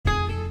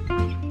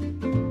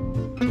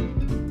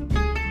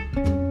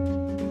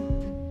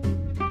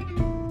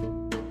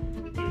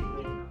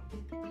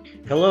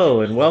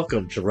Hello and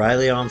welcome to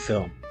Riley on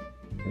Film.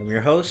 I'm your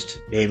host,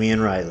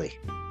 Damian Riley.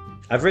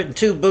 I've written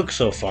 2 books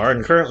so far,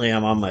 and currently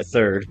I'm on my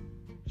third.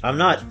 I'm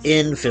not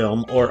in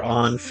film or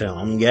on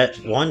film, yet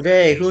one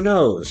day, who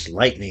knows,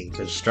 lightning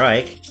could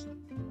strike.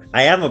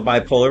 I am a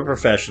bipolar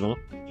professional,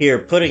 here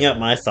putting up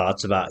my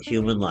thoughts about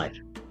human life.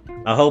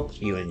 I hope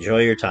you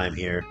enjoy your time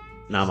here.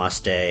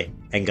 Namaste,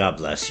 and God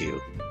bless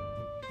you.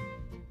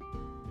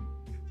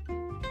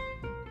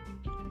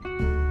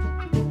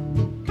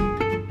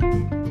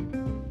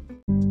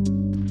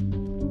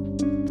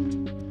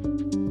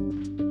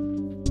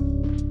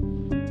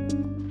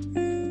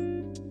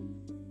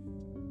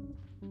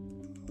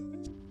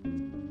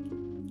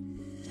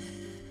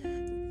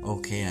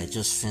 Okay, I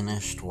just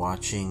finished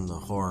watching the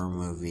horror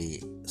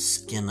movie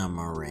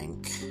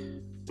Skinamarink.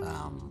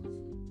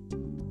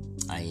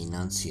 I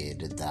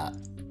enunciated that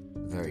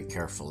very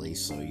carefully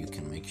so you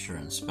can make sure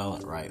and spell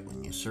it right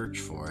when you search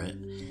for it.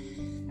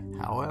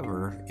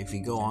 However, if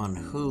you go on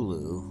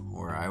Hulu,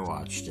 where I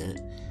watched it,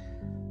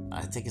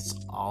 I think it's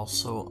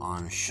also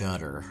on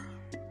Shudder.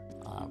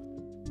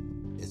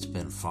 It's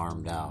been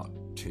farmed out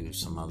to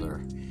some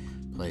other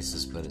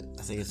places, but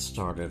I think it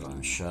started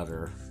on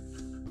Shudder.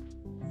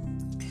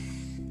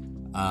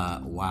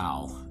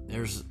 Wow,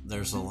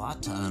 there's a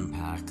lot to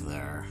unpack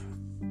there.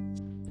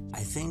 I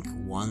think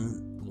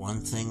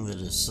one thing that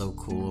is so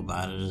cool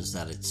about it is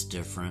that it's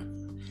different.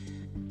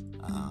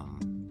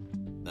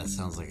 That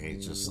sounds like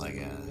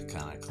a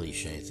kind of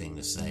cliche thing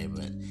to say,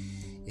 but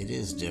it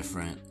is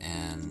different,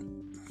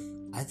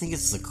 and I think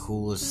it's the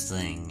coolest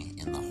thing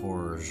in the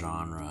horror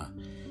genre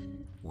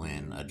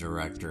when a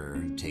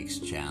director takes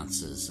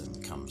chances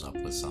and comes up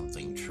with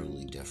something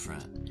truly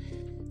different,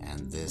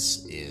 and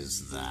this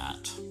is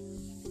that.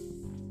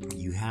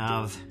 You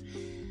have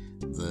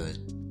the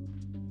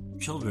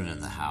children in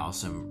the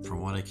house, and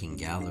from what I can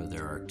gather,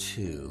 there are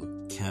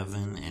 2,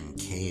 Kevin and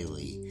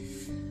Kaylee.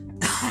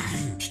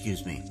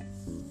 Excuse me.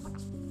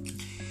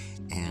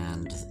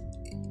 And,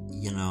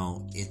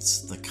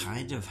 it's the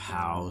kind of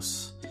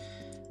house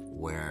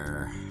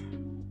where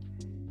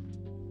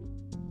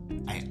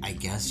I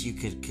guess you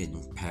could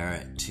compare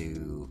it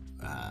to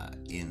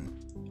in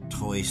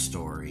Toy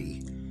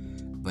Story,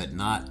 but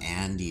not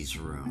Andy's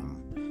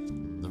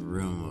room, the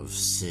room of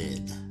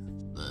Sid,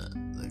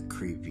 the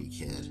creepy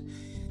kid.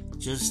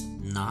 Just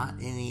not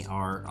any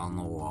art on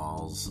the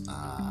walls,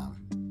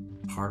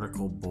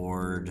 particle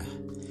board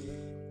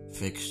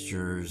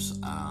fixtures.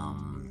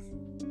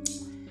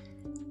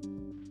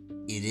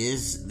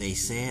 They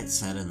say it's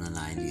set in the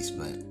 90s,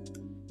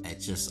 but it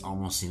just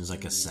almost seems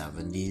like a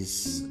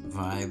 70s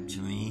vibe to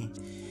me.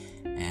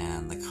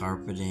 And the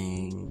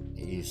carpeting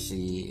you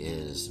see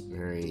is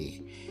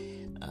very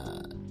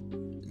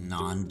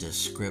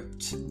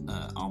nondescript,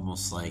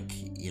 almost like,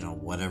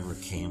 whatever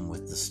came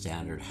with the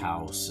standard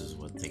house is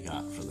what they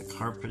got for the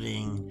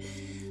carpeting.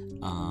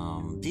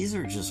 These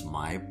are just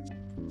my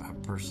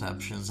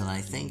perceptions, and I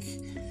think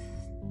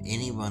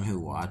anyone who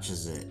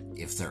watches it,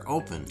 if they're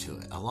open to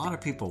it, a lot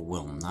of people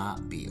will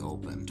not be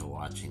open to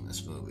watching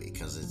this movie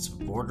because it's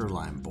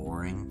borderline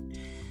boring.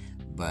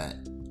 But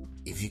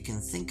if you can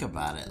think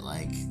about it,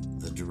 like,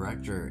 the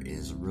director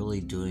is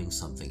really doing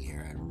something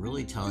here and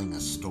really telling a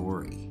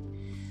story.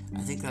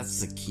 I think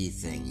that's the key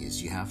thing,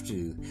 is you have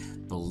to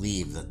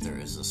believe that there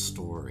is a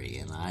story,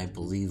 and I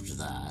believed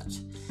that.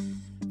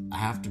 I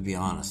have to be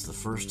honest, the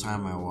first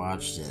time I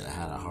watched it, I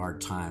had a hard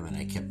time, and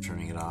I kept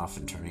turning it off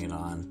and turning it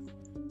on.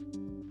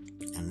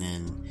 And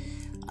then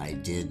I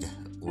did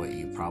what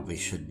you probably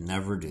should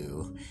never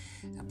do,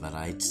 but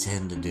I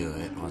tend to do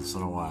it once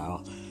in a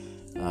while.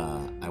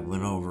 I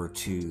went over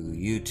to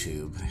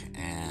YouTube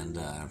and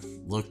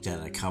looked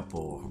at a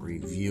couple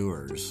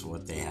reviewers,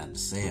 what they had to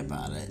say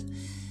about it.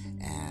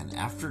 And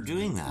after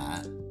doing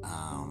that,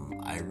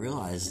 I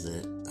realized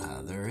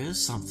that there is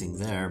something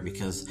there,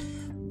 because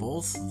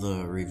both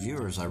the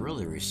reviewers I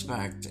really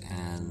respect,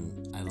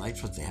 and I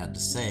liked what they had to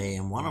say.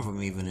 And one of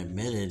them even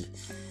admitted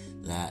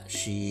that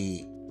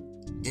she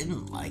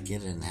didn't like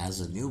it and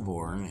has a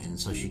newborn, and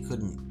so she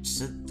couldn't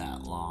sit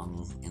that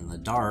long in the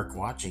dark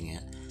watching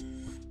it.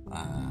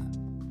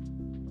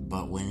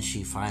 But when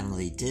she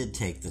finally did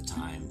take the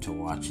time to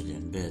watch it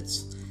in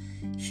bits,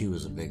 she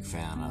was a big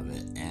fan of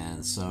it.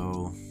 And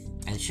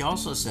she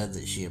also said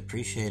that she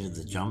appreciated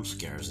the jump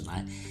scares, and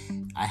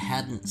I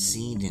hadn't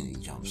seen any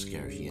jump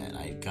scares yet.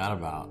 I got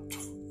about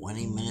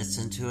 20 minutes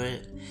into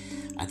it.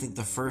 I think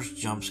the first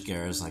jump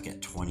scare is like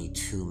at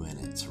 22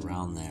 minutes,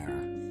 around there.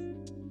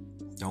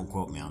 Don't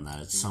quote me on that.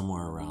 It's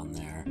somewhere around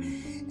there.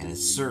 And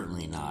it's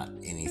certainly not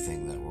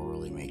anything that will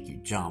really make you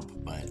jump,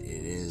 but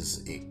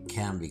it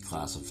can be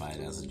classified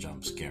as a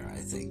jump scare, I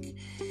think,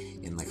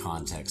 in the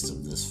context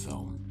of this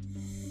film.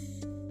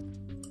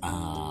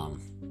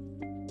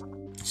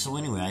 So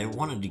anyway, I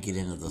wanted to get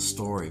into the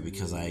story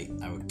because I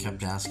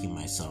kept asking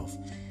myself,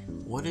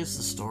 what is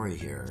the story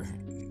here?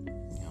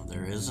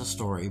 There is a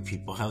story.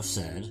 People have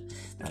said,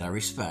 that I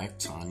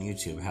respect on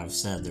YouTube, have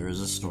said there is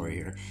a story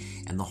here.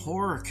 And the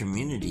horror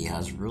community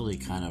has really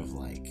kind of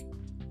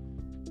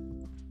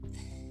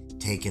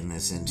taken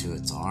this into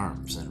its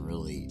arms and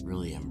really,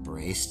 really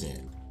embraced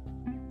it.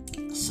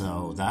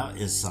 So that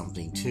is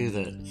something too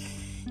that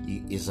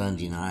is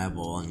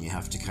undeniable and you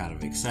have to kind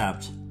of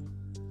accept.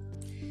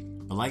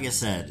 But like I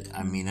said,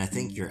 I mean, I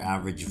think your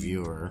average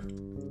viewer,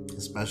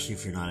 especially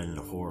if you're not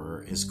into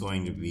horror, is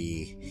going to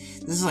be...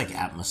 This is like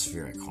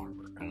atmospheric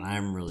horror, and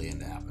I'm really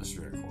into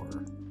atmospheric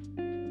horror.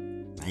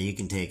 Now, you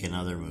can take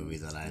another movie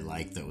that I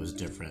like that was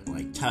different,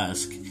 like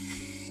Tusk,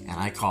 and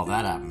I call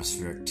that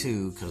atmospheric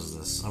too, because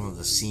some of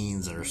the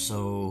scenes are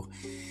so...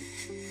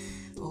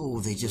 Oh,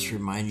 they just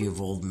remind you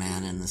of Old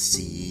Man in the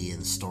Sea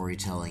and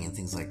storytelling and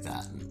things like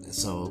that.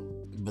 So,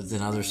 but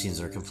then other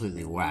scenes are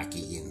completely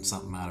wacky and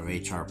something out of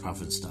H.R.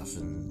 Pufnstuf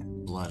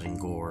and blood and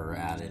gore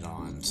added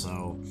on.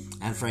 So,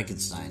 and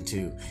Frankenstein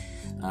too.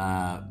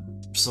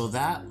 So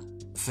that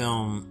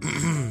film,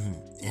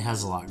 it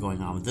has a lot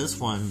going on. This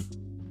one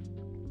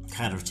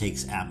kind of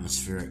takes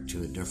atmospheric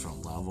to a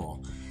different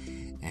level,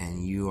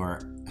 and you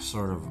are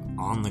sort of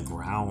on the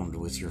ground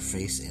with your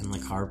face in the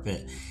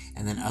carpet,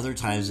 and then other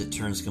times it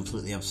turns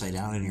completely upside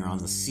down and you're on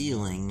the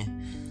ceiling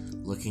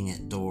looking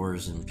at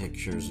doors and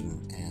pictures,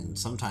 and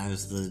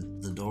sometimes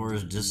the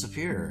doors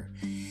disappear.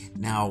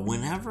 Now,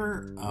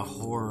 whenever a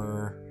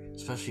horror,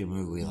 especially a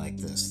movie like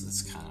this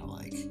that's kind of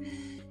like,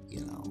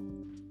 you know,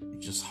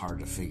 just hard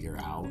to figure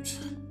out,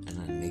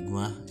 an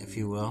enigma, if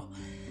you will,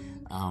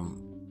 on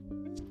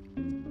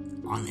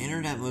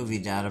Internet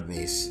Movie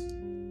Database,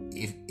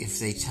 if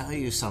they tell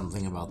you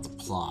something about the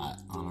plot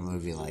on a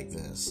movie like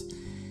this,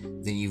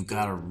 then you've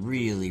got to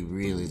really,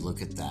 really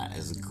look at that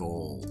as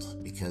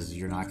gold, because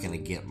you're not going to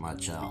get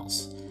much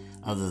else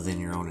other than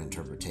your own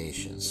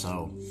interpretation.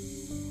 So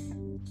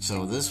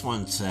this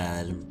one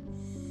said,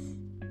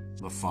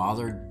 the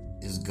father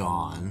is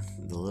gone,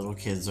 the little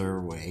kids are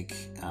awake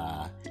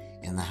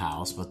in the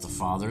house, but the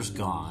father's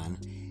gone,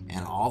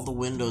 and all the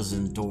windows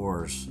and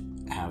doors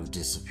have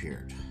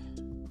disappeared.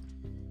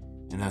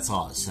 And that's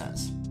all it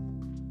says.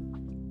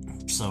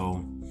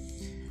 So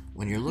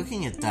when you're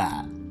looking at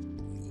that,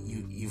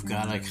 you've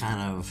got to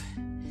kind of,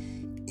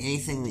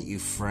 anything that you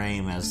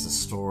frame as the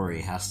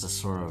story has to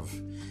sort of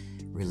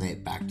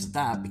relate back to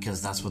that,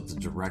 because that's what the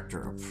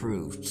director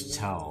approved to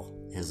tell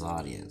his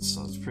audience.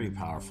 So it's pretty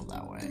powerful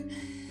that way.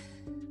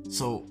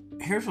 So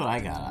here's what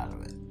I got out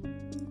of it.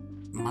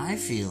 My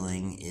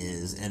feeling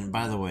is, and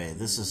by the way,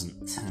 this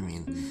isn't, I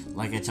mean,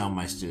 like I tell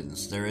my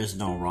students, there is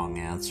no wrong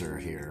answer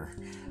here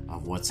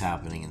of what's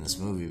happening in this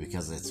movie,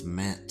 because it's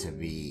meant to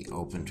be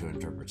open to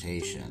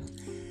interpretation,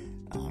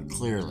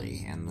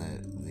 clearly. And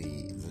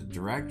the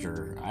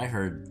director, I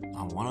heard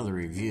on one of the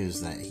reviews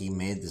that he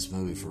made this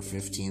movie for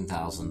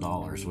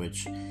 $15,000,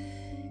 which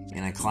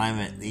in a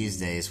climate these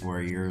days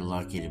where you're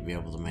lucky to be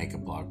able to make a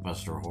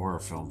blockbuster horror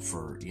film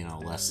for, you know,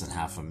 less than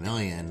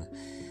 $500,000,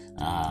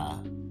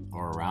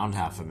 or around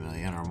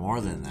 $500,000, or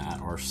more than that,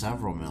 or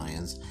several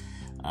millions,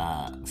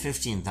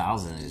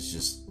 $15,000 is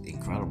just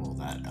incredible.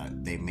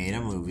 That they made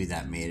a movie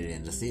that made it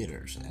into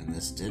theaters, and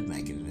this did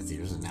make it into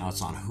theaters, and now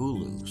it's on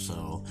Hulu.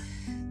 So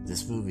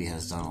this movie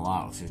has done a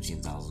lot with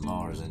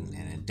 $15,000, and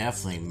it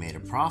definitely made a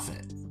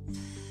profit.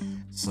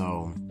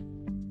 So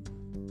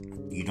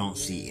you don't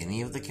see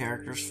any of the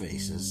characters'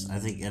 faces. I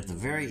think at the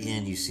very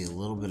end you see a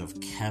little bit of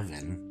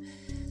Kevin.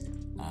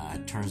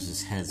 Turns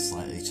his head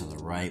slightly to the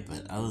right,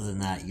 but other than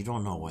that, you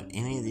don't know what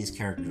any of these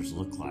characters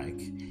look like.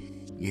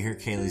 You hear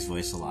Kaylee's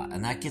voice a lot,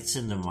 and that gets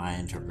into my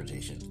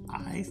interpretation.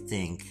 I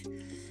think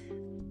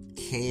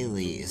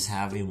Kaylee is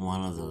having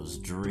one of those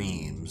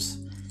dreams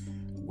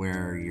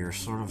where you're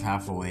sort of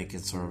half awake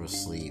and sort of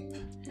asleep,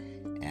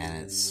 and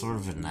it's sort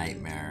of a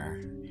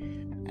nightmare,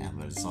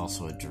 but it's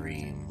also a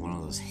dream, one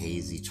of those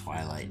hazy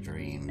twilight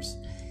dreams.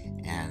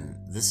 And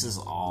this is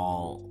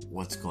all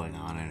what's going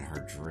on in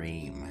her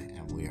dream,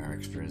 and we are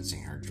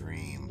experiencing her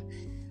dream.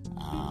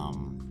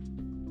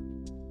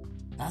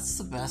 That's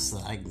the best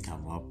that I can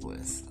come up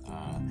with.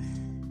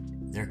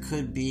 There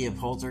could be a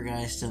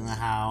poltergeist in the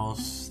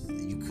house.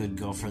 You could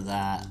go for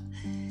that.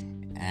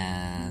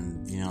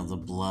 And, you know, the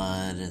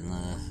blood and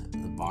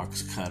the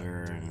box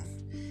cutter. And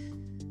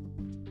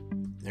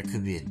there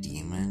could be a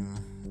demon.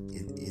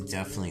 It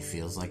definitely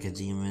feels like a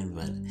demon,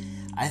 but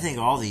I think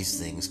all these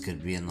things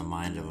could be in the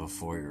mind of a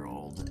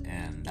 4-year-old,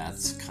 and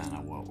that's kind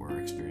of what we're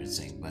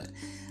experiencing, but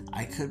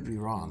I could be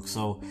wrong.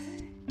 So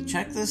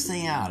check this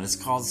thing out. It's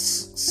called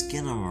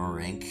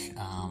Skinamarink.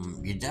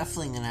 You're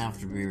definitely going to have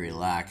to be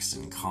relaxed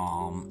and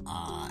calm,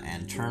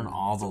 and turn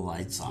all the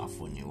lights off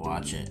when you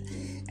watch it,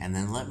 and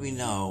then let me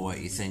know what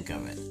you think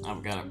of it.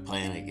 I've got it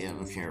playing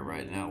again here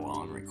right now while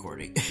I'm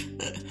recording.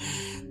 But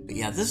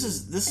yeah, this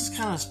is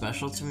kind of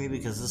special to me,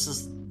 because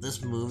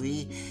this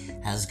movie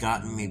has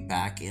gotten me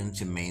back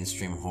into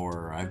mainstream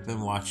horror. I've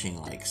been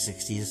watching like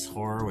 60s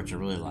horror, which I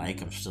really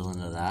like. I'm still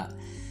into that.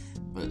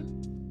 But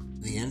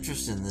the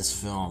interest in this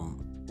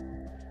film,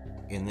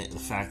 and the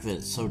fact that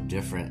it's so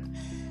different,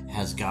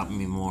 has gotten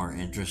me more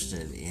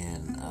interested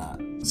in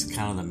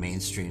kind of the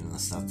mainstream and the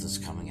stuff that's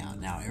coming out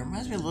now. It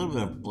reminds me a little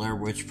bit of Blair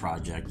Witch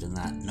Project in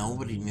that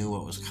nobody knew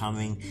what was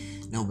coming.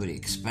 Nobody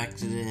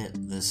expected it.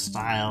 This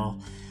style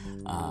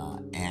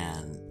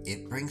And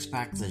it brings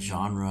back the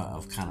genre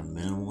of kind of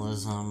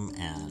minimalism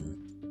and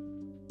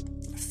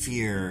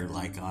fear,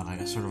 like on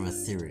a sort of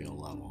ethereal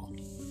level.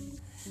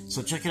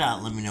 So check it out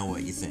and let me know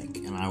what you think,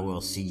 and I will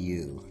see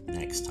you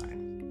next time.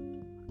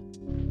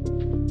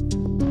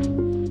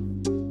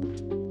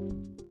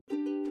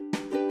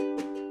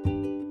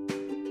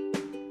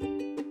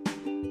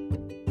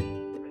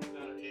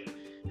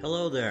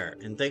 Hello there,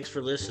 and thanks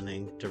for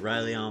listening to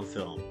Riley on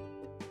Film.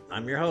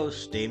 I'm your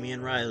host,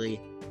 Damian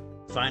Riley,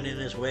 finding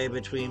his way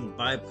between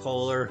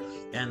bipolar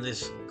and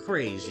this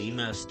crazy,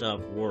 messed up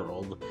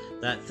world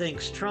that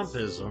thinks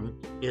Trumpism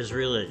is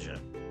religion.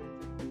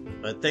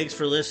 But thanks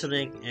for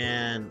listening,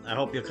 and I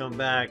hope you'll come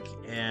back,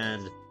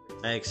 and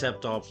I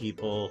accept all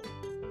people,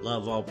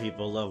 love all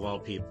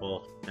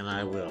people, and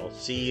I will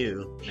see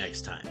you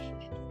next time.